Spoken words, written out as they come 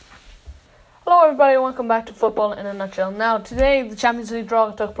Hello everybody, welcome back to Football in a Nutshell. Now today the Champions League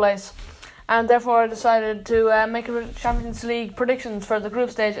draw took place and therefore I decided to make a Champions League predictions for the group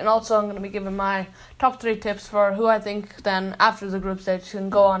stage, and also I'm going to be giving my top 3 tips for who I think then after the group stage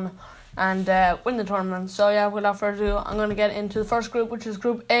can go on and win the tournament. So yeah, without further ado, I'm going to get into the first group, which is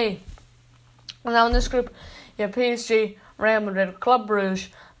Group A. And now in this group you have PSG, Real Madrid, Club Brugge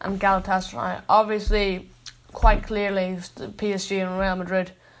and Galatasaray. Obviously, quite clearly PSG and Real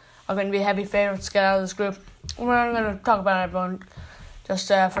Madrid are going to be heavy favourites to get out of this group. We're going to talk about everyone just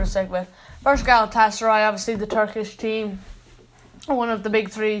for the sake of it. First, Galatasaray, obviously the Turkish team, one of the big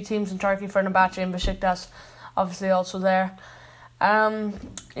 3 teams in Turkey, Fenerbahce and Besiktas, obviously also there. I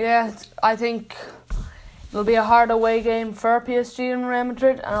think it'll be a hard away game for PSG and Real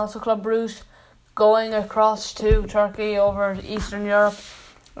Madrid, and also Club Brugge going across to Turkey over Eastern Europe.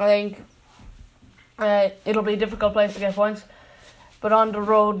 I think it'll be a difficult place to get points. But on the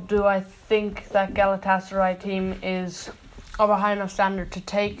road, do I think that Galatasaray team is of a high enough standard to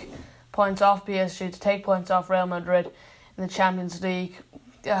take points off PSG, to take points off Real Madrid in the Champions League?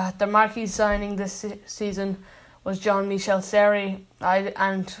 The marquee signing this season was Jean-Michel Seri,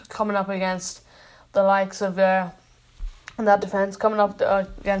 and coming up against the likes of in that defence, coming up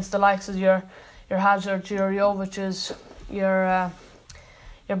against the likes of your Hazard, your Jovic's, your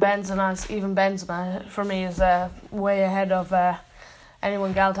Benzema. Even Benzema for me is way ahead of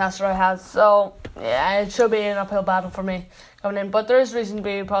anyone Galatasaray has. So yeah, it should be an uphill battle for me coming in, but there is reason to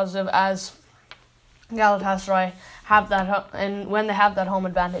be positive, as Galatasaray have that, and when they have that home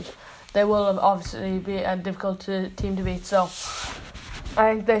advantage, they will obviously be a difficult team to beat. So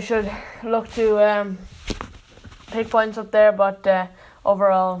I think they should look to pick points up there, but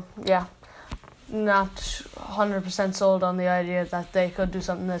overall, yeah, not 100% sold on the idea that they could do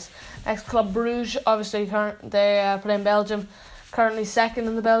something this. Next, Club Brugge, obviously they play in Belgium, currently second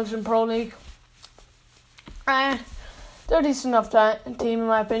in the Belgian Pro League. They're a decent enough team in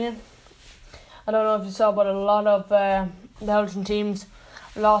my opinion. I don't know if you saw, but a lot of Belgian teams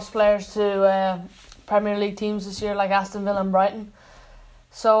lost players to Premier League teams this year, like Aston Villa and Brighton.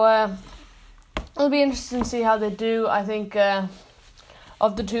 So it'll be interesting to see how they do. I think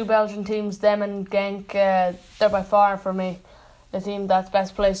of the 2 Belgian teams, them and Genk, they're by far for me the team that's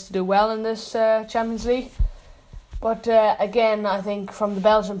best placed to do well in this Champions League. But again, I think from the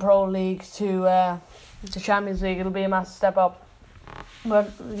Belgian Pro League to the Champions League, it'll be a massive step up. But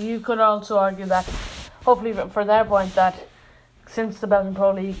you could also argue that, hopefully for their point, that since the Belgian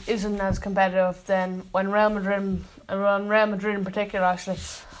Pro League isn't as competitive, then when Real Madrid in particular actually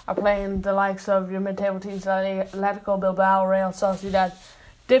are playing the likes of your mid-table teams like Atletico Bilbao, Real Sociedad,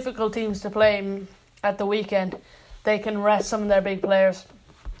 difficult teams to play at the weekend, they can rest some of their big players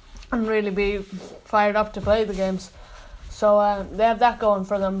and really be fired up to play the games. So they have that going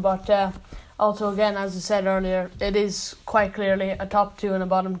for them, but also again, as I said earlier, it is quite clearly a top 2 and a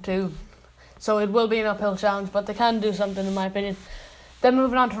bottom 2. So it will be an uphill challenge, but they can do something in my opinion. Then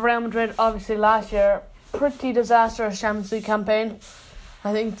moving on to Real Madrid, obviously last year, pretty disastrous Champions League campaign.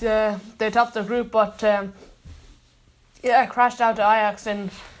 I think they topped their group, but crashed out to Ajax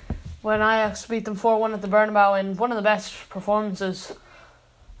when Ajax beat them 4-1 at the Bernabeu in one of the best performances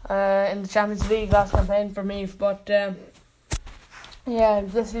in the Champions League last campaign for me. But this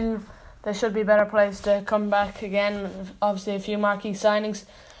season they should be better placed to come back again. Obviously a few marquee signings.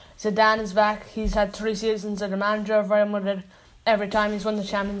 Zidane is back. He's had 3 seasons as the manager of Real Madrid. Every time he's won the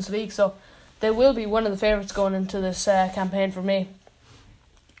Champions League, so they will be one of the favourites going into this campaign for me.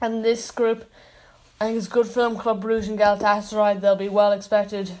 And this group, I think it's good for them. Club Brugge and Galatasaray, they'll be well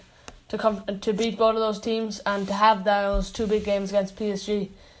expected to beat both of those teams, and to have those 2 big games against PSG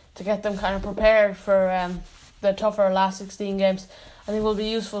to get them kind of prepared for the tougher last 16 games, I think will be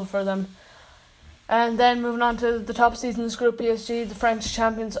useful for them. And then moving on to the top seeds in this group, PSG, the French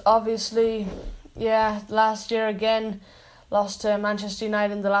champions, obviously, last year again, lost to Manchester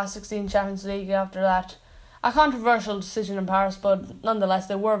United in the last 16 Champions League after that. A controversial decision in Paris, but nonetheless,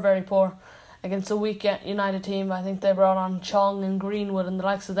 they were very poor against a weak United team. I think they brought on Chong and Greenwood and the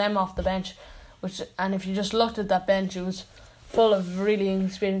likes of them off the bench, and if you just looked at that bench, it was full of really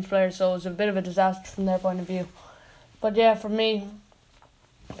inexperienced players, so it was a bit of a disaster from their point of view. But yeah, for me,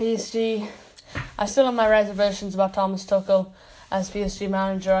 PSG, I still have my reservations about Thomas Tuchel as PSG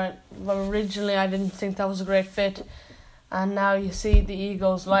manager. Originally, I didn't think that was a great fit, and now you see the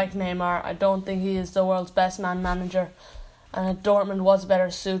egos like Neymar. I don't think he is the world's best man manager, and Dortmund was a better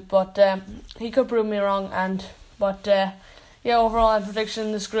suit, but he could prove me wrong. Overall, my prediction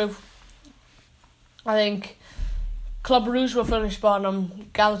in this group, I think Club Brugge will finish bottom,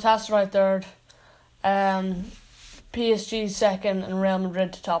 Galatasaray third, PSG second, and Real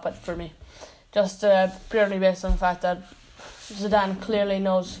Madrid to top it for me. just purely based on the fact that Zidane clearly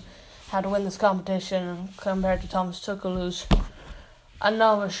knows how to win this competition compared to Thomas Tuchel, who's a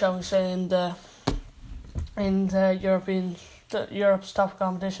novice, shall we say, in the Europe's top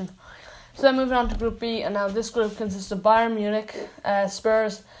competition. So then moving on to Group B, and now this group consists of Bayern Munich,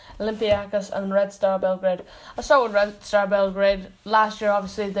 Spurs, Olympiacos and Red Star Belgrade. I'll start with Red Star Belgrade. Last year,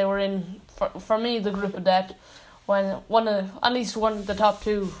 obviously, they were in, for me, the group of death, when at least one of the top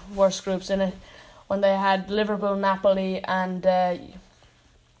two worst groups in it, when they had Liverpool, Napoli and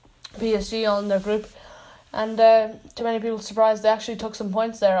PSG all in their group. And to many people's surprise, they actually took some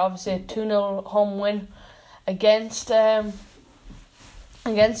points there. Obviously, a 2-0 home win against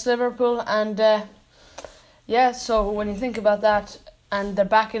Liverpool. And so when you think about that, and they're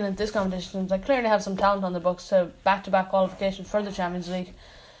back in at this competition, they clearly have some talent on the books to back-to-back qualification for the Champions League.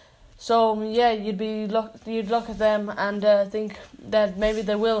 So yeah, you'd look at them and think that maybe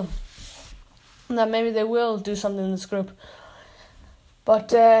they will do something in this group. But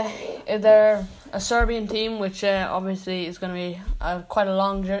they're a Serbian team, which obviously is going to be quite a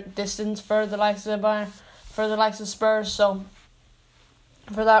long distance for the likes of Bayern, for the likes of Spurs. So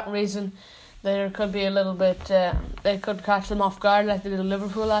for that reason, there could be a little bit. They could catch them off guard like they did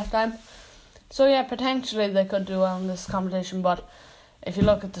Liverpool last time. So yeah, potentially they could do well in this competition. But if you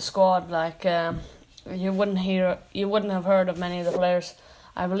look at the squad, like you wouldn't have heard of many of the players.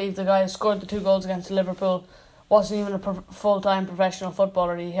 I believe the guy who scored the 2 goals against Liverpool wasn't even a full-time professional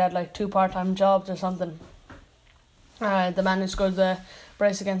footballer. He had like 2 part-time jobs or something. The man who scored the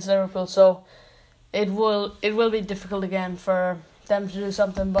brace against Liverpool. So it will be difficult again for them to do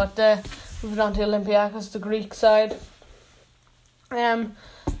something. But moving on to Olympiacos, the Greek side.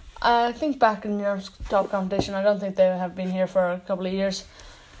 I think back in Europe's top competition, I don't think they have been here for a couple of years.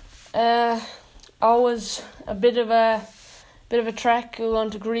 Always a bit of a trek going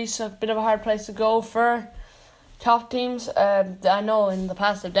to Greece, a bit of a hard place to go for top teams. I know in the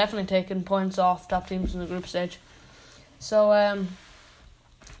past they've definitely taken points off top teams in the group stage. So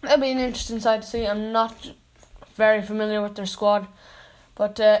that'll be an interesting side to see. I'm not very familiar with their squad,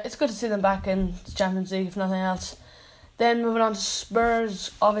 but it's good to see them back in the Champions League, if nothing else. Then moving on to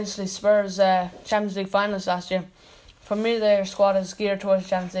Spurs. Obviously Spurs Champions League finalists last year. For me, their squad is geared towards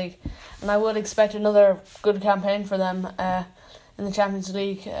Champions League, and I would expect another good campaign for them in the Champions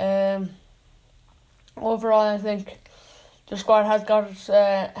League. Overall, I think their squad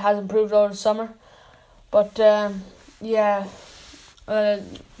has improved over the summer, but the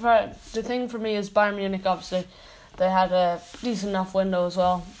thing for me is Bayern Munich. Obviously, they had a decent enough window as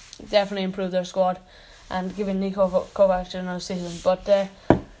well. Definitely improved their squad and giving Niko Kovac another season. But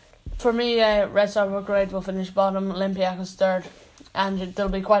for me, Red Star Belgrade will finish bottom, Olympiacos third, and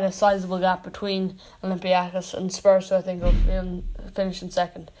there'll be quite a sizable gap between Olympiacos and Spurs, so I think will finish in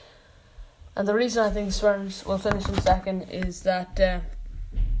second. And the reason I think Spurs will finish in second is that,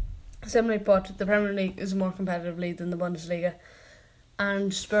 simply put, the Premier League is a more competitive league than the Bundesliga,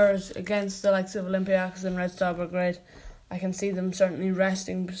 and Spurs, against the likes of Olympiacos and Red Star Belgrade, I can see them certainly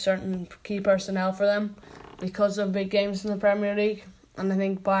resting certain key personnel for them because of big games in the Premier League. And I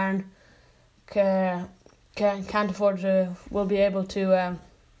think Bayern will be able to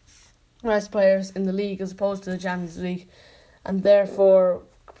rest players in the league as opposed to the Champions League, and therefore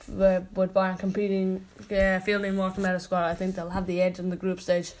with Bayern fielding more competitive squad, I think they'll have the edge in the group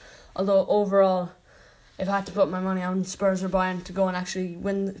stage. Although overall, if I had to put my money on Spurs or Bayern to go and actually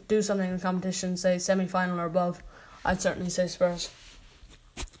do something in the competition, say semi-final or above, I'd certainly say Spurs.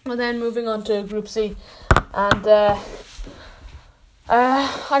 And then moving on to Group C, and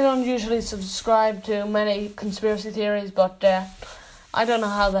I don't usually subscribe to many conspiracy theories, but I don't know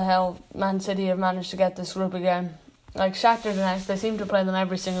how the hell Man City have managed to get this group again. Like Shakhtar Donetsk, they seem to play them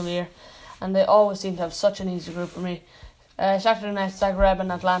every single year, and they always seem to have such an easy group for me. Shakhtar Donetsk, Zagreb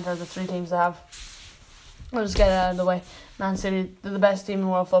and Atlanta are the 3 teams they have. I'll just get it out of the way. Man City, they're the best team in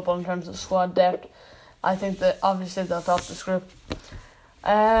world football in terms of squad depth. I think that obviously they'll top this group.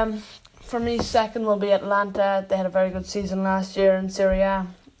 For me, second will be Atlanta. They had a very good season last year in Serie A.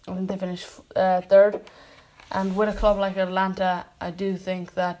 I think they finished third. And with a club like Atlanta, I do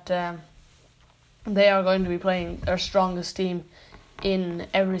think that they are going to be playing their strongest team in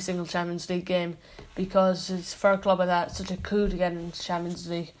every single Champions League game, because it's for a club like that, it's such a coup to get into Champions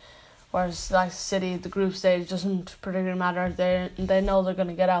League. Whereas like City, the group stage doesn't particularly matter. They know they're going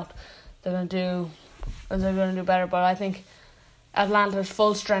to get out. They're going to do better. But I think Atlanta's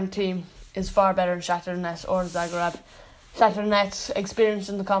full strength team is far better than Shakhtar Donetsk or Zagreb. Shakhtar Donetsk experience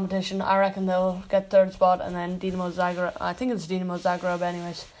in the competition, I reckon they'll get third spot, and then Dinamo Zagreb. I think it's Dinamo Zagreb,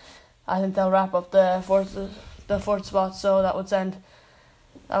 anyways. I think they'll wrap up the fourth spot. So that would send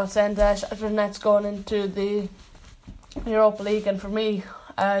that would send Shakhtar Donetsk going into the Europa League. And for me,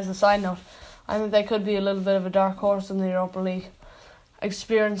 as a side note, I think they could be a little bit of a dark horse in the Europa League.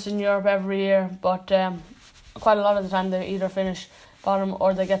 Experience in Europe every year, but quite a lot of the time they either finish bottom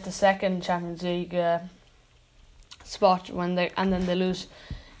or they get the second Champions League spot and then they lose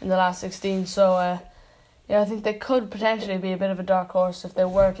in the last 16. So I think they could potentially be a bit of a dark horse if they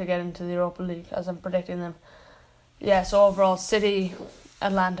were to get into the Europa League, as I'm predicting them. Yeah, so overall, City,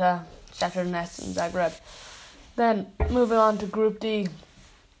 Atlanta, Shakhtar Donetsk and Zagreb. Then moving on to Group D,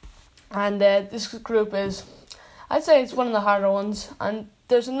 and this group is, I'd say it's one of the harder ones, and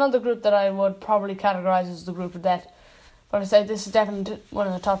there's another group that I would probably categorise as the group of death, but I'd say this is definitely one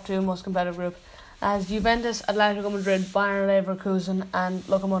of the top two most competitive group, as Juventus, Atletico Madrid, Bayern Leverkusen and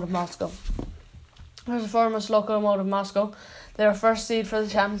Lokomotiv Moscow. There's a foremost Lokomotiv Moscow. They were first seed for the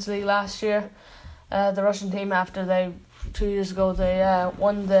Champions League last year. The Russian team, after 2 years ago, they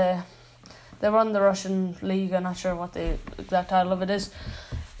won the Russian league. I'm not sure what the exact title of it is,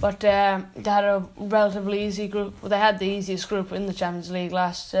 but they had a relatively easy group. They had the easiest group in the Champions League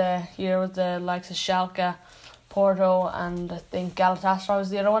last year with the likes of Schalke, Porto, and I think Galatasaray was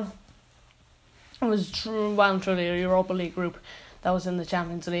the other one. It was truly a Europa League group that was in the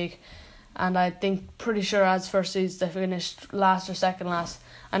Champions League, and I think pretty sure as first seeds they finished last or second last.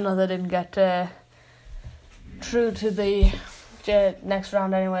 I know they didn't get through to the next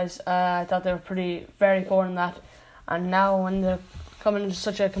round anyways. I thought they were very poor in that, and now when they're coming into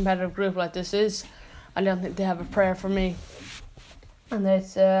such a competitive group like this is, I don't think they have a prayer for me. And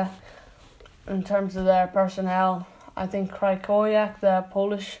it's in terms of their personnel, I think Krychowiak, the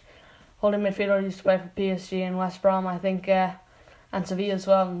Polish holding midfielder, used to play for PSG and West Brom, I think, and Sevilla as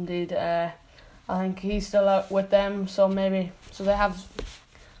well, indeed. I think he's still out with them, so they have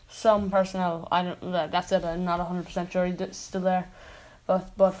some personnel. That's it. I'm not 100% sure he's still there,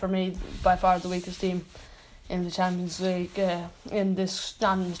 but for me, by far the weakest team in the Champions League. In this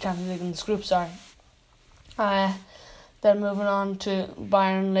group. Sorry. Then moving on to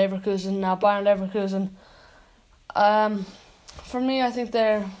Bayern Leverkusen. Now Bayern Leverkusen, for me, I think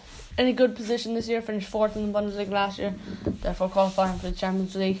they're in a good position this year. Finished fourth in the Bundesliga last year, therefore qualifying for the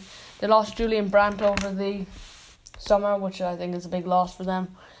Champions League. They lost Julian Brandt over the summer, which I think is a big loss for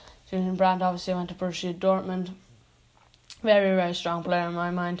them. Julian Brandt obviously went to Borussia Dortmund. Very, very strong player in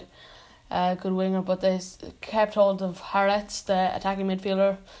my mind. Good winger, but they kept hold of Haretz, the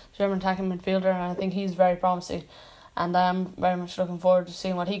German attacking midfielder, and I think he's very promising. And I'm very much looking forward to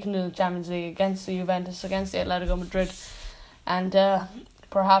seeing what he can do in the Champions League against the Juventus, against the Atletico Madrid. And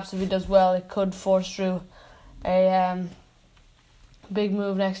perhaps if he does well, it could force through a big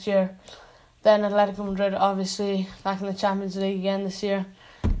move next year. Then Atletico Madrid, obviously back in the Champions League again this year.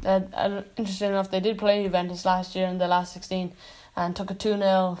 Interesting enough, they did play Juventus last year in the last 16 and took a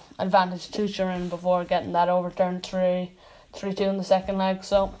 2-0 advantage to Turin before getting that overturned 3-2 in the second leg.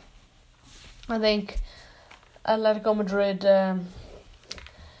 So I think Atletico Madrid,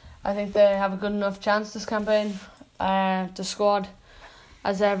 I think they have a good enough chance this campaign. The squad,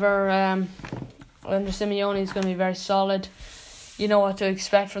 as ever, under Simeone is going to be very solid. You know what to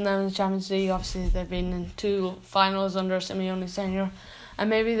expect from them in the Champions League. Obviously, they've been in 2 finals under Simeone's tenure, and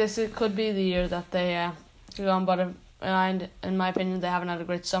maybe this could be the year that they go on. But in my opinion, they haven't had a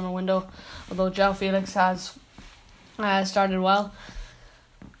great summer window, although João Felix has started well.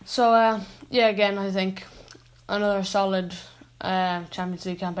 So, again, I think another solid Champions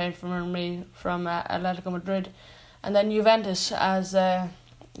League campaign from Atletico Madrid. And then Juventus as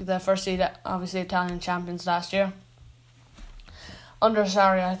the first seed, obviously Italian champions last year. Under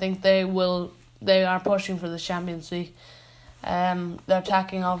Sarri, I think they are pushing for the Champions League. Their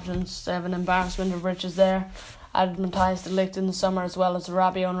attacking options, they have an embarrassment of riches there. Added Matthias de Ligt in the summer, as well as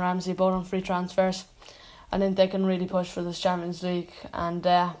Rabiot and Ramsey, both on free transfers. I think they can really push for this Champions League. And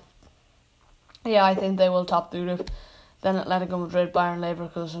I think they will top the group. Then Atletico Madrid, Bayern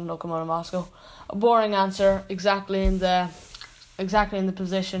Leverkusen, Lokomotiv Moscow. A boring answer, exactly in the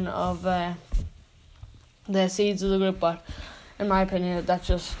position of the seeds of the group, but in my opinion,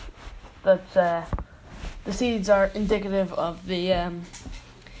 the seeds are indicative of the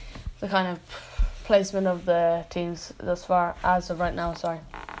kind of placement of the teams thus far as of right now. Sorry.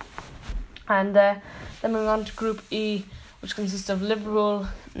 And then moving on to Group E, which consists of Liverpool,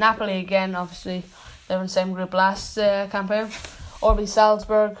 Napoli again, obviously they were in the same group last campaign. RB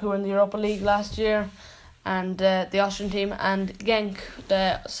Salzburg, who were in the Europa League last year, and the Austrian team, and Genk,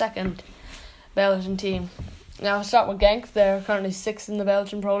 the second Belgian team. Now I'll start with Genk. They're currently 6th in the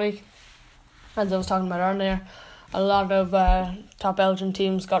Belgian Pro League. As I was talking about earlier, a lot of top Belgian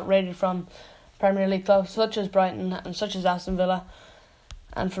teams got rated from Premier League clubs such as Brighton and such as Aston Villa.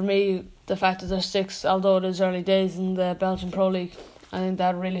 And for me, the fact that there's 6, although it is early days in the Belgian Pro League, I think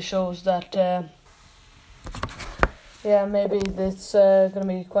that really shows that maybe it's going to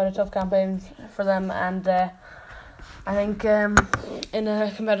be quite a tough campaign for them. And I think in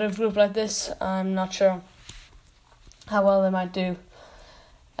a competitive group like this, I'm not sure how well they might do.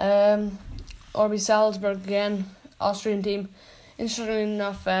 RB Salzburg again, Austrian team. Interestingly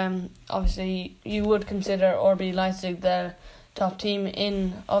enough, obviously you would consider RB Leipzig the top team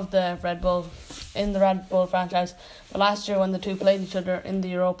in the Red Bull franchise. But last year when the two played each other in the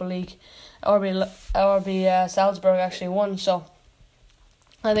Europa League, RB Salzburg actually won. So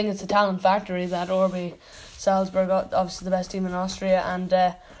I think it's a talent factory that RB Salzburg, obviously the best team in Austria,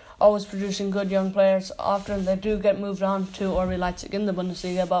 and always producing good young players. Often they do get moved on to RB Leipzig in the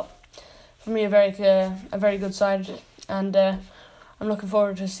Bundesliga, but for me a very good side, and I'm looking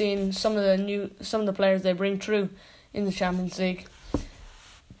forward to seeing some of the players they bring through in the Champions League.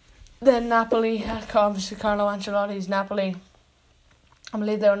 Then Napoli, obviously Carlo Ancelotti's Napoli. I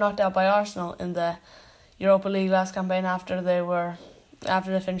believe they were knocked out by Arsenal in the Europa League last campaign after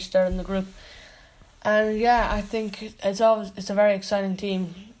they finished third in the group. And yeah, I think it's a very exciting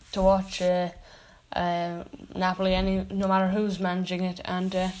team to watch. Napoli, no matter who's managing it,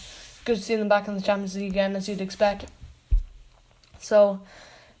 and good to see them back in the Champions League again, as you'd expect. So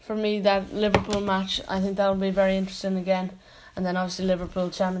for me, that Liverpool match, I think that will be very interesting again. And then obviously Liverpool,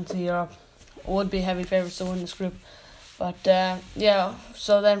 champions of Europe, would be heavy favourites to win this group. But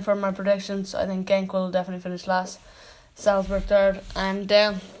so then for my predictions, I think Genk will definitely finish last, Salzburg third, and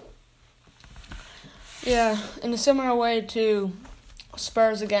in a similar way to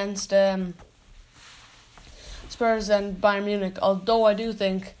Spurs against Spurs and Bayern Munich, although I do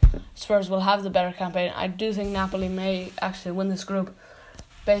think Spurs will have the better campaign, I do think Napoli may actually win this group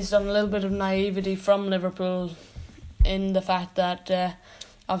based on a little bit of naivety from Liverpool in the fact that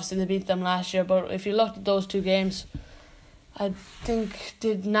obviously they beat them last year. But if you looked at those two games, I think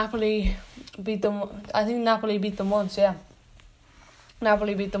Napoli beat them once, yeah.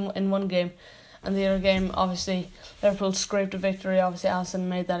 Napoli beat them in one game, and the other game, obviously, Liverpool scraped a victory. Obviously, Alisson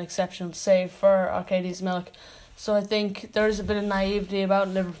made that exceptional save for Arkadiusz Milik. So I think there is a bit of naivety about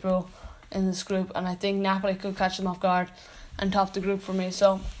Liverpool in this group, and I think Napoli could catch them off guard and top the group for me.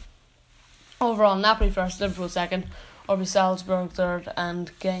 So overall, Napoli first, Liverpool second, RB Salzburg third, and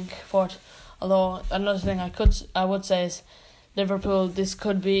Genk fourth. Although another thing I would say is Liverpool, this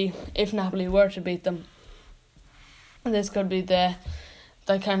could be, if Napoli were to beat them, this could be the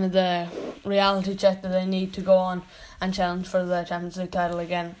kind of the reality check that they need to go on and challenge for the Champions League title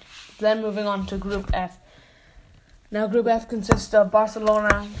again. Then moving on to Group F. Now Group F consists of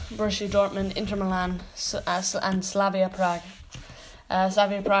Barcelona, Borussia Dortmund, Inter Milan, and Slavia Prague.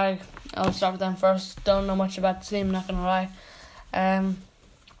 Slavia Prague, I'll start with them first. Don't know much about the team, not going to lie.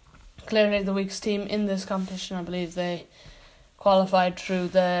 Clearly the weakest team in this competition. I believe they qualified through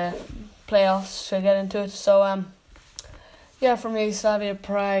the playoffs to get into it. So for me, Slavia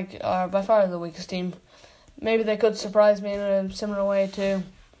Prague are by far the weakest team. Maybe they could surprise me in a similar way to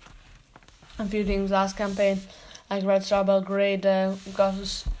a few teams last campaign. Like Red Star Belgrade got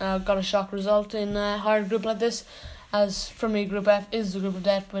a shock result in a hard group like this. As for me, Group F is the group of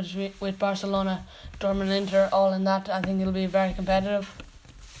death with Barcelona, Dortmund, and Inter all in that. I think it'll be very competitive.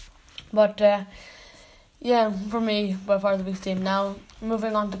 But for me, by far the biggest team. Now,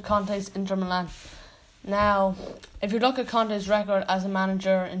 moving on to Conte's Inter Milan. Now, if you look at Conte's record as a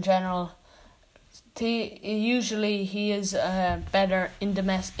manager in general, he is better in the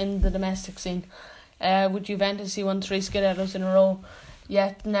domestic scene. With Juventus, he won 3 Scudettos in a row,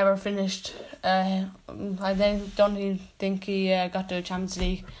 yet never finished. I don't even think he got to a Champions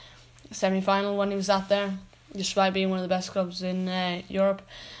League semi-final when he was out there, despite being one of the best clubs in Europe.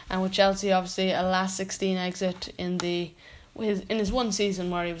 And with Chelsea, obviously a last 16 exit in his one season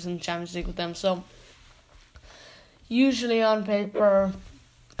where he was in the Champions League with them. So usually on paper,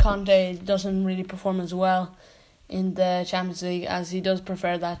 Conte doesn't really perform as well in the Champions League, as he does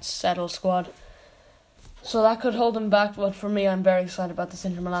prefer that settled squad. So that could hold him back, but for me, I'm very excited about this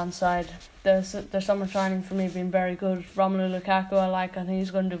Inter Milan side. Their summer signing for me being very good. Romelu Lukaku, I think he's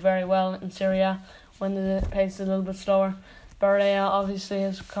going to do very well in Serie A when the pace is a little bit slower. Barella obviously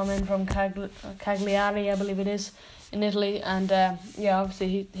has come in from Cagliari, I believe it is, in Italy, and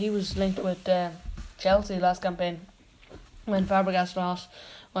obviously he was linked with Chelsea last campaign when Fabregas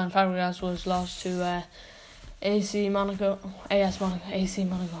was lost to AS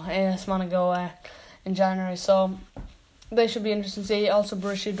Monaco in January. So they should be interesting to see. Also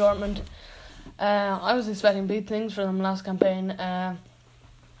Borussia Dortmund, I was expecting big things for them last campaign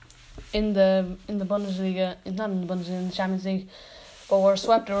in the Bundesliga, not in the Bundesliga, in the Champions League. but were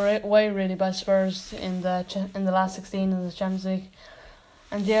swept away really by Spurs in the last 16 of the Champions League.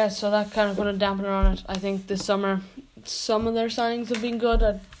 And yeah, so that kind of put a dampener on it. I think this summer some of their signings have been good.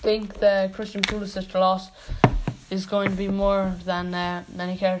 I think the Christian Pulisic loss is going to be more than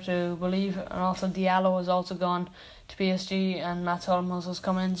you care to believe. And also Diallo has also gone to PSG and Mats Hummels has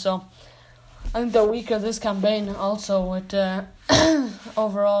come in. So I think they're weaker this campaign also with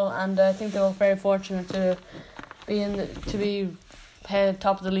overall, and I think they were very fortunate to be head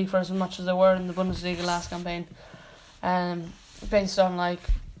top of the league for as much as they were in the Bundesliga last campaign. Based on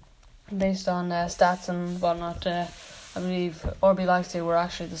stats and whatnot, I believe RB Leipzig were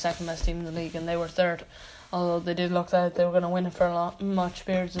actually the second best team in the league and they were third. Although they did look like they were going to win it for much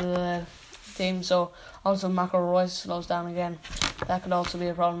periods of the team. So also Marco Reus slows down again. That could also be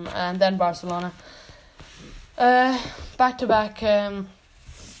a problem. And then Barcelona. Back-to-back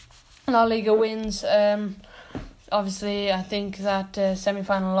La Liga wins. Obviously, I think that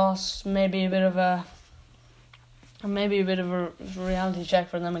semi-final loss may be a bit of a reality check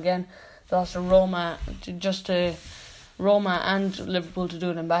for them again. They lost to Roma, to Roma and Liverpool to do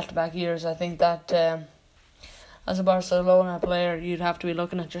it in back-to-back years. I think that as a Barcelona player, you'd have to be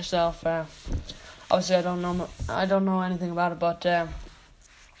looking at yourself. Obviously, I don't know anything about it, but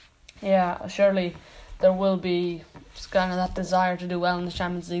yeah, surely there will be kind of that desire to do well in the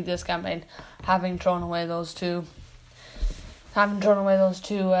Champions League this campaign, having thrown away those two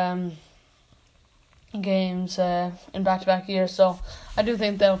games in back-to-back years. So I do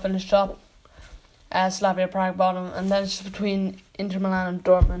think they'll finish top. Slavia Prague bottom, and then it's between Inter Milan and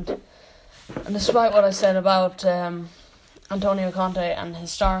Dortmund. And despite what I said about Antonio Conte and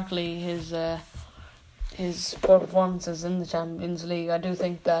historically his poor performances in the Champions League, I do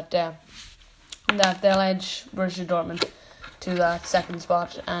think that they'll edge Borussia Dortmund to that second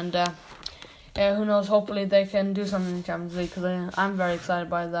spot. And who knows? Hopefully they can do something in the Champions League, because I'm very excited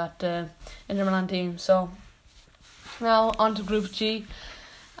by that Inter Milan team. So now on to Group G,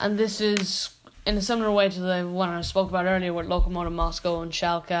 and this is in a similar way to the one I spoke about earlier with Lokomotiv Moscow and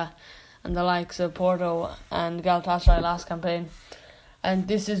Schalke and the likes of Porto and Galatasaray last campaign. And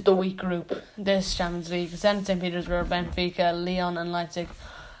this is the weak group, this Champions League. Zenit St. Petersburg, Benfica, Lyon and Leipzig.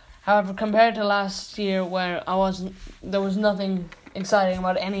 However, compared to last year, where there was nothing exciting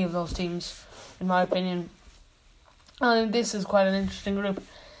about any of those teams, in my opinion. I think this is quite an interesting group.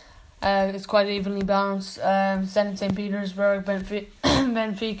 It's quite evenly balanced. Zenit St. Petersburg,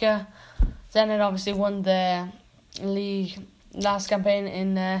 Benfica. Zenit obviously won the league last campaign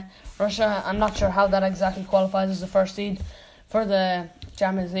in Russia. I'm not sure how that exactly qualifies as the first seed for the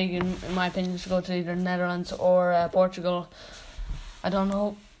Champions League. In my opinion, it should go to either Netherlands or Portugal. I don't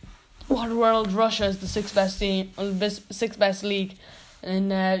know what world Russia is the sixth best league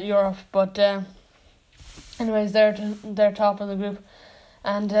in Europe, but anyways, they're top of the group.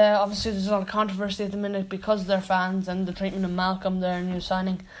 And obviously there's a lot of controversy at the minute because of their fans and the treatment of Malcolm, their new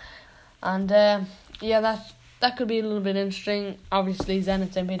signing. And that could be a little bit interesting. Obviously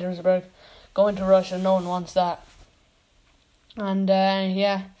Zenit St. Petersburg going to Russia, no one wants that. And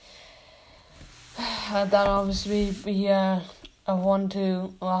that'll obviously be a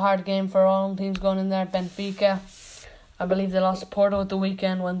hard game for all teams going in there. Benfica, I believe they lost to Porto at the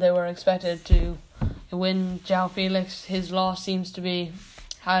weekend when they were expected to win. João Felix, his loss seems to be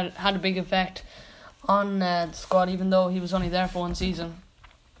had a big effect on the squad, even though he was only there for one season.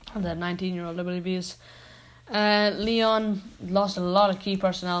 The 19-year-old, I believe he is. Lyon lost a lot of key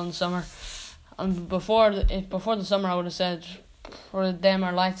personnel in the summer. And before the summer, I would have said for them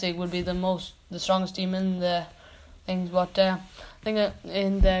or Leipzig would be the strongest team in the things. But I think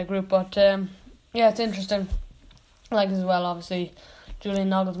in the group. But it's interesting. Like as well, obviously, Julian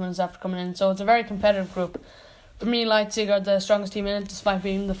Nagelsmann is after coming in, so it's a very competitive group. For me, Leipzig are the strongest team in it, despite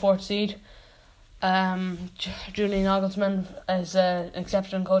being the fourth seed. Julian Nagelsmann is an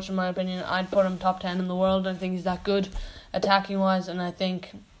exceptional coach in my opinion. I'd put him top 10 in the world. I think he's that good attacking wise, and I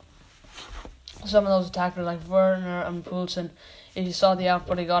think some of those attackers like Werner and Poulsen, if you saw the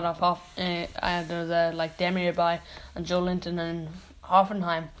output he got off either like Demirbay and Joe Linton and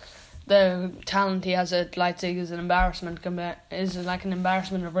Hoffenheim, the talent he has at Leipzig is an embarrassment. Is like an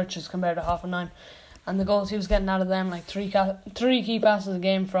embarrassment of riches compared to Hoffenheim, and the goals he was getting out of them, like three key passes a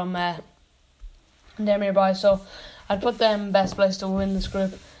game from Demirbay. So I'd put them best place to win this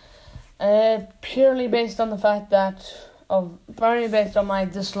group, purely based on the fact that purely based on my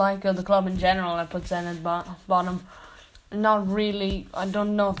dislike of the club in general. I put Zenit bottom. Not really. I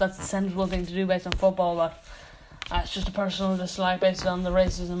don't know if that's a sensible thing to do based on football, but it's just a personal dislike based on the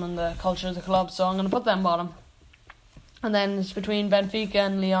racism and the culture of the club. So I'm going to put them bottom. And then it's between Benfica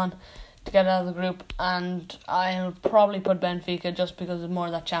and Lyon. to get out of the group, and I'll probably put Benfica just because of more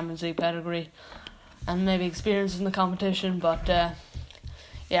of that Champions League pedigree and maybe experience in the competition. But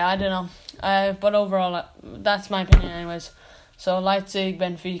yeah, I don't know. But overall, that's my opinion anyways. So Leipzig,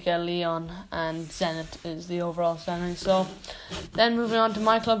 Benfica, Lyon and Zenit is the overall standing. So then moving on to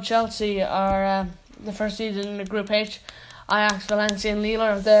my club, Chelsea, are the first seed in the Group H. Ajax, Valencia and Lille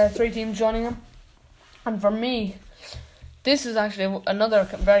are the three teams joining them. And for me, this is actually another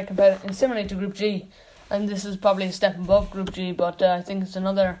very competitive, similar to Group G. And this is probably a step above Group G, but I think it's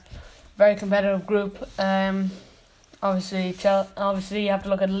another very competitive group. Obviously you have to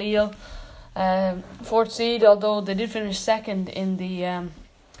look at Lille. Fourth seed, although they did finish second in the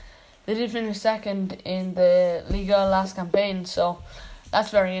Liga last campaign, so that's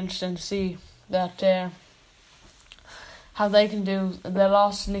very interesting to see that how they can do. They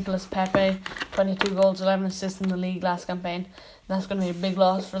lost Nicolas Pepe, 22 goals, 11 assists in the league last campaign. That's going to be a big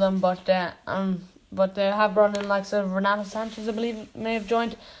loss for them, but they have brought in likes of Renato Sanchez, I believe, may have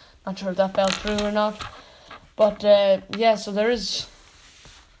joined. Not sure if that fell through or not, but yeah, so there is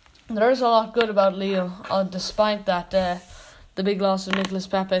a lot good about Lille, despite that the big loss of Nicolas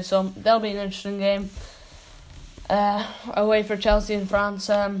Pepe. So that'll be an interesting game. Away for Chelsea in France.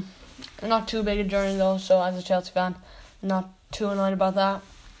 Not too big a journey though, so as a Chelsea fan, not too annoyed about that.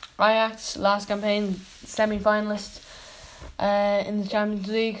 Ajax, last campaign, semi-finalists in the Champions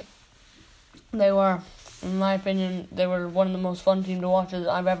League. They were, in my opinion, one of the most fun teams to watch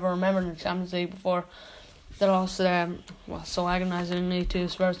I've ever remembered in the Champions League before. They lost so agonisingly to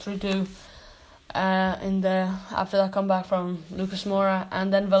Spurs 3-2 after that comeback from Lucas Moura.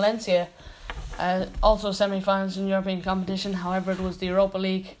 And then Valencia, also semi-finals in European competition. However, it was the Europa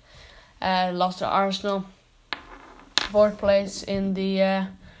League. Lost to Arsenal. Fourth place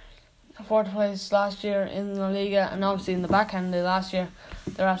last year in La Liga, and obviously in the backhand last year,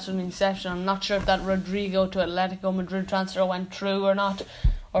 they're absolutely exceptional. I'm not sure if that Rodrigo to Atletico Madrid transfer went through or not,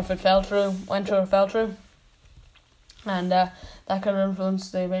 or if it fell through. And that could have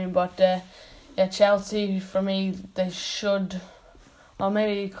influenced the game. But yeah, Chelsea, for me, they should, or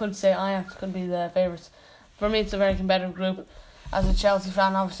maybe you could say Ajax could be the favourites. For me, it's a very competitive group. As a Chelsea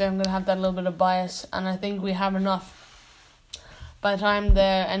fan, obviously, I'm going to have that little bit of bias, and I think we have enough. By the time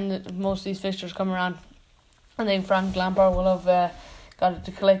most of these fixtures come around, I think Frank Lampard will have got it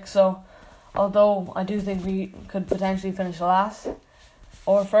to click. So, although I do think we could potentially finish last,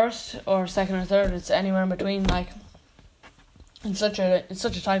 or first, or second or third, it's anywhere in between. Like, it's such a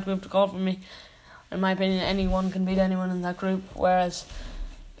tight group to call for me. In my opinion, anyone can beat anyone in that group. Whereas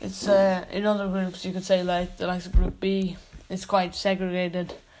it's in other groups, you could say like the likes of Group B, it's quite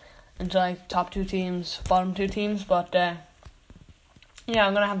segregated into like top two teams, bottom two teams. But yeah,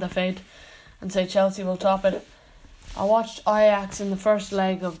 I'm gonna have the fate and say Chelsea will top it. I watched Ajax in the first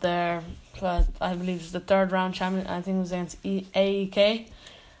leg of their, I believe it's the third round champion. I think it was against AEK,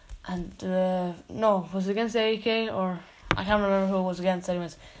 and no, was it against AEK or? I can't remember who it was against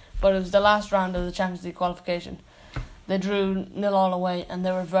anyways, but it was the last round of the Champions League qualification. They drew 0-0 away and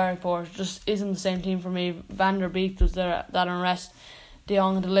they were very poor. It just isn't the same team for me. Van der Beek was there, that unrest. De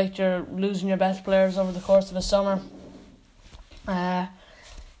Jong and De Ligt, you're losing your best players over the course of a summer.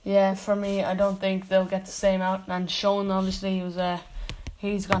 Yeah, for me, I don't think they'll get the same out. And Sean, obviously,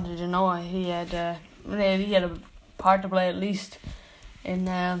 he's gone to Genoa. He had a part to play at least in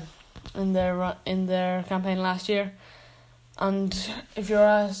their campaign last year. And if you're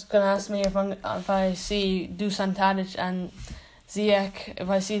going to ask me if I see Dusan Tadic and Ziyech, if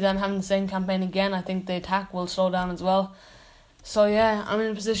I see them having the same campaign again, I think the attack will slow down as well. So yeah, I'm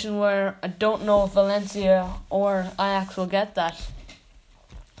in a position where I don't know if Valencia or Ajax will get that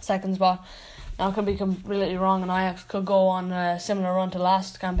second spot. Now I could be completely wrong and Ajax could go on a similar run to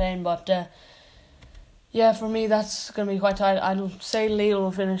last campaign, but yeah, for me that's going to be quite tight. I'll say Lille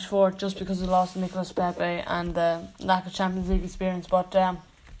will finish fourth just because of the loss of Nicolas Pepe and the lack of Champions League experience. But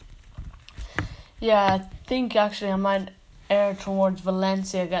yeah, I think actually I might err towards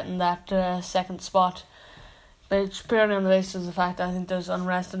Valencia getting that second spot. But it's purely on the basis of the fact that I think there's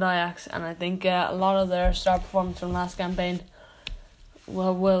unrest at Ajax, and I think a lot of their star performance from last campaign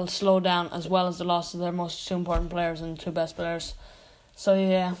will slow down, as well as the loss of their most two important players and two best players. So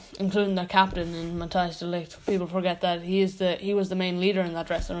yeah, including their captain in Matthijs de Ligt. People forget that he was the main leader in that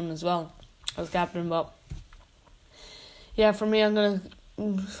dressing room as well as captain. But yeah, for me, I'm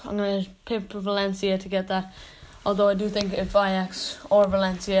gonna pick Valencia to get that. Although I do think if Ajax or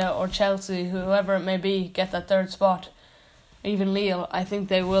Valencia or Chelsea, whoever it may be, get that third spot, even Lille, I think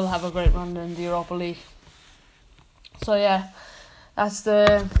they will have a great run in the Europa League. So yeah, that's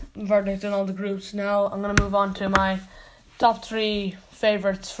the verdict in all the groups. Now I'm gonna move on to my top three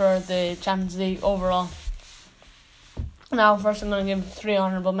favourites for the Champions League overall. Now, first I'm going to give 3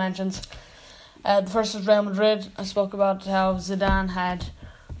 honourable mentions. The first is Real Madrid. I spoke about how Zidane had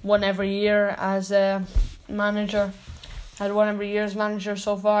won every year as a manager. Had won every year as manager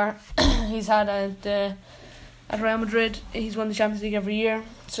so far. He's had at Real Madrid. He's won the Champions League every year.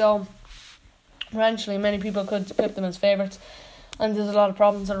 So, eventually, many people could pick them as favourites. And there's a lot of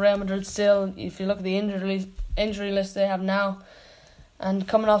problems at Real Madrid still. If you look at the injury list they have now, and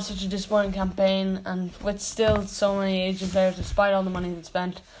coming off such a disappointing campaign, and with still so many aging players despite all the money they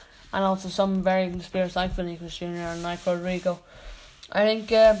spent, and also some very good players like Vinicius Jr. and like Rodrigo, I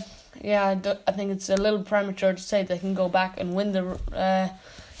think I think it's a little premature to say they can go back and win the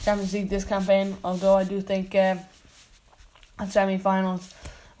Champions League this campaign, although I do think a semi-finals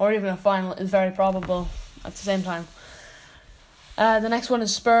or even a final is very probable at the same time. The next one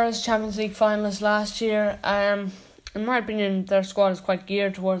is Spurs, Champions League finalists last year. In my opinion, their squad is quite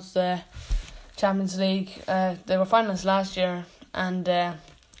geared towards the Champions League. They were finalists last year, and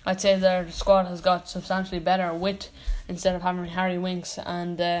I'd say their squad has got substantially better with, instead of having Harry Winks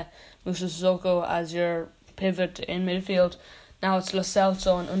and Moussa Sissoko as your pivot in midfield, now it's Lo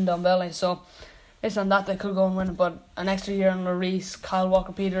Celso and Ndombele. So based on that, they could go and win it. But an extra year on Lloris, Kyle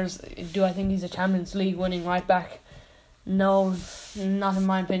Walker-Peters, do I think he's a Champions League winning right back? No, not in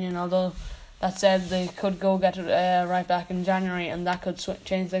my opinion, although that said, they could go get right back in January, and that could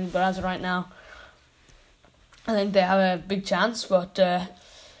change things. But as of right now, I think they have a big chance. But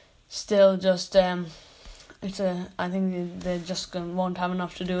still, just I think they just won't have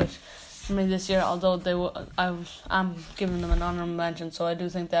enough to do it for me this year. Although I'm giving them an honourable mention, so I do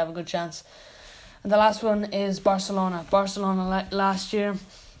think they have a good chance. And the last one is Barcelona. Barcelona last year,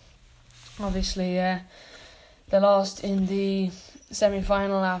 obviously, they lost in the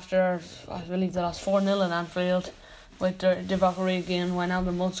semi-final after, I believe they lost 4-0 in Anfield with Divock Origi and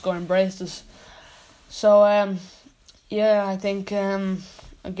Wijnaldum both scoring braces. So I think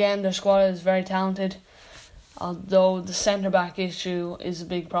again their squad is very talented, although the centre-back issue is a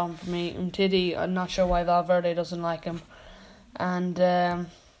big problem for me. Umtiti, I'm not sure why Valverde doesn't like him. And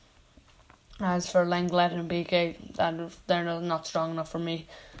as for Lenglet and BK, they're not strong enough for me.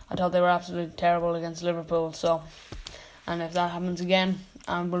 I thought they were absolutely terrible against Liverpool, so... And if that happens again,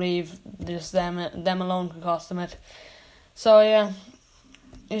 I believe just them alone could cost them it. So yeah,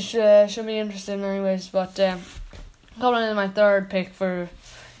 it should be interesting anyways. But coming in my third pick for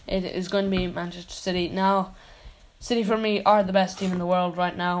it is going to be Manchester City. Now, City for me are the best team in the world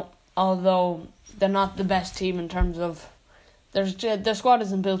right now, although they're not the best team in terms of their squad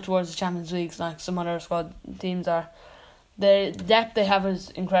isn't built towards the Champions League like some other squad teams are. The depth they have is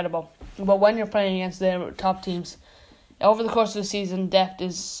incredible, but when you're playing against the top teams, over the course of the season, depth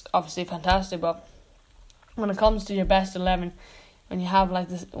is obviously fantastic, but when it comes to your best 11, when you have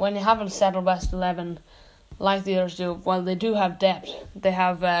a settled best 11 like the others do, while they do have depth, they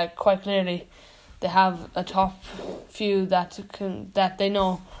have quite clearly they have a top few that they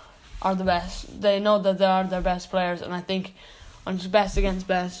know are the best. They know that they are their best players, and I think when it's best against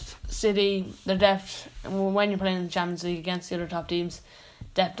best, City, their depth, when you're playing in the Champions League against the other top teams,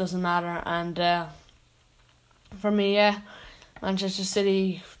 depth doesn't matter. And for me, Manchester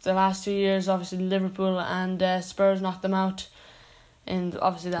City, the last 2 years, obviously Liverpool and Spurs knocked them out. And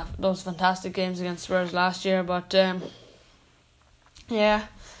obviously those fantastic games against Spurs last year. But I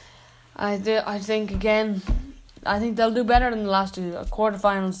think they'll do better than the last two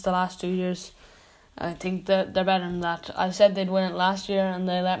quarterfinals. The last 2 years, I think that they're better than that. I said they'd win it last year and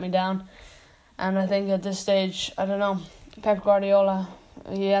they let me down. And I think at this stage, I don't know, Pep Guardiola,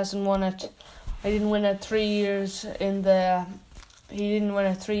 he hasn't won it. He didn't win it 3 years with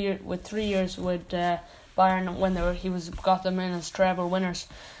 3 years with Bayern when got them in as treble winners,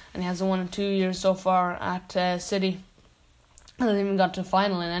 and he hasn't won it 2 years so far at City. He hasn't even got to a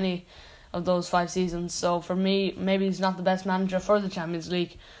final in any of those 5 seasons. So for me, maybe he's not the best manager for the Champions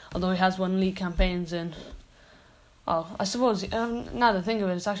League, although he has won league campaigns in. Oh, I suppose now that I think of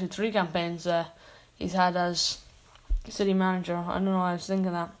it, it's actually 3 campaigns he's had as City manager. I don't know why I was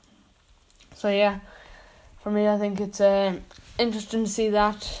thinking that. So yeah, for me, I think it's interesting to see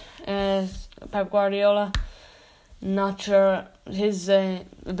that Pep Guardiola. Not sure his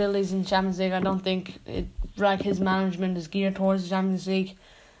abilities in Champions League. I don't think his management is geared towards the Champions League.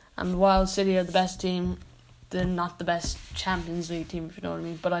 And while City are the best team, they're not the best Champions League team, if you know what I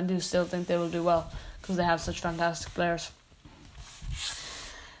mean. But I do still think they will do well because they have such fantastic players.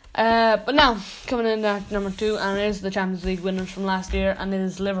 But now, coming in at number 2, and it is the Champions League winners from last year, and it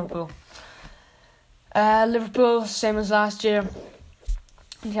is Liverpool. Liverpool, same as last year.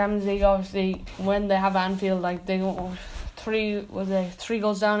 Champions League, obviously, when they have Anfield, like they go 3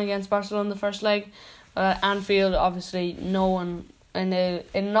 goals down against Barcelona in the first leg. Anfield, obviously, no one in a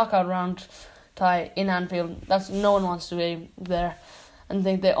knockout round tie in Anfield. No one wants to be there, and I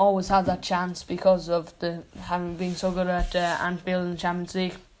think they always have that chance because of the having been so good at Anfield in the Champions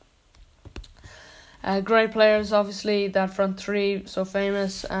League. Great players, obviously. That front three so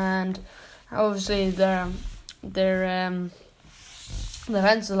famous, and obviously their defense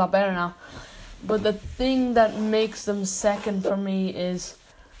is a lot better now. But the thing that makes them second for me is,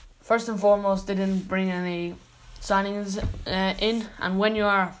 first and foremost, they didn't bring any signings in, and when you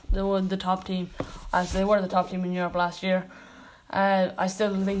are the top team, as they were the top team in Europe last year, I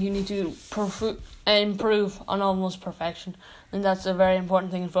still think you need to improve on almost perfection, and that's a very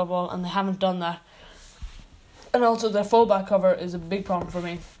important thing in football, and they haven't done that. And also their fullback cover is a big problem for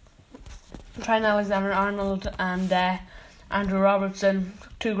me. Trent Alexander-Arnold and Andrew Robertson,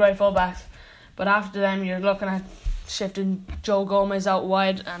 2 great fullbacks, but after them you're looking at shifting Joe Gomez out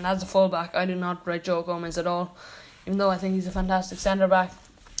wide, and as a fullback I do not rate Joe Gomez at all, even though I think he's a fantastic centre back,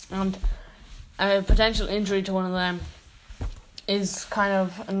 and a potential injury to one of them is kind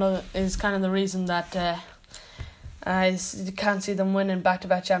of the reason that I can't see them winning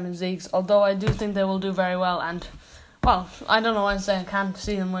back-to-back Champions Leagues, although I do think they will do very well. And, well, I don't know why I say I can't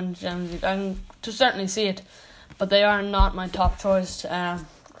see them win Champions League. I can to certainly see it, but they are not my top choice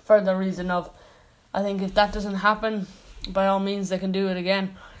for the reason of, I think if that doesn't happen, by all means they can do it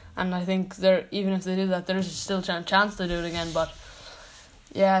again. And I think even if they do that, there's still a chance to do it again. But,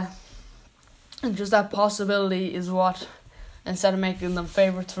 yeah, just that possibility is what, instead of making them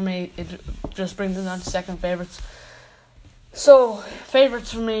favourites for me, it just brings them down to second favourites. So,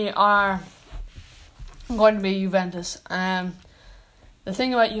 favourites for me are going to be Juventus. The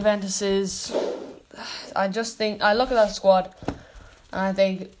thing about Juventus is, I look at that squad, and I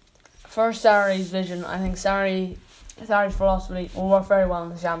think, for Sarri's vision, I think Sarri's philosophy will work very well in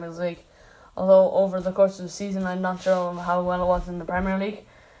the Champions League. Although, over the course of the season, I'm not sure how well it was in the Premier League.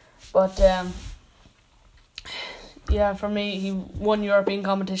 But, yeah, for me, he won European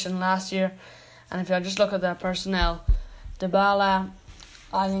competition last year, and if I just look at their personnel, Dybala,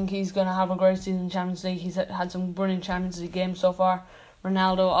 I think he's going to have a great season in Champions League. He's had some brilliant Champions League games so far.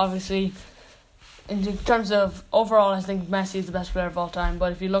 Ronaldo, obviously, in terms of overall, I think Messi is the best player of all time.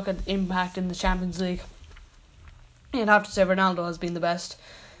 But if you look at impact in the Champions League, you'd have to say Ronaldo has been the best.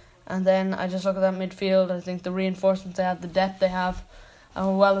 And then I just look at that midfield. I think the reinforcements they have, the depth they have, as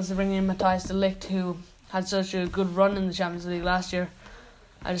well as they bring in Matthijs de Ligt, who had such a good run in the Champions League last year.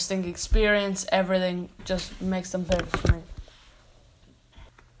 I just think experience, everything, just makes them favourites for me.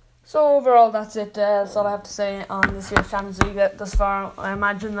 So overall, that's it. That's all I have to say on this year's Champions League thus far. I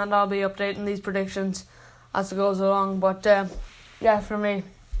imagine that I'll be updating these predictions as it goes along. But yeah, for me,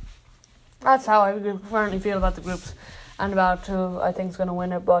 that's how I currently feel about the groups and about who I think is going to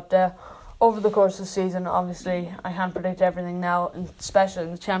win it. But over the course of the season, obviously, I can't predict everything now, especially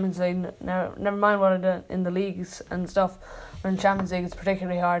in the Champions League. Never mind what I do in the leagues and stuff. But in the Champions League, it's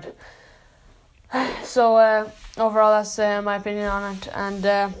particularly hard. So overall, that's my opinion on it.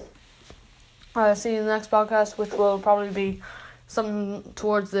 And I'll see you in the next podcast, which will probably be something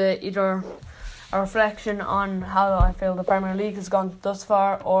towards either a reflection on how I feel the Premier League has gone thus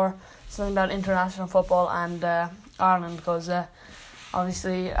far, or something about international football and Ireland, because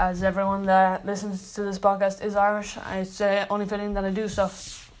obviously, as everyone that listens to this podcast is Irish, it's only fitting that I do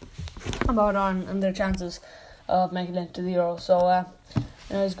stuff about Ireland and their chances of making it to the Euro. So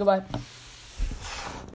anyways, goodbye.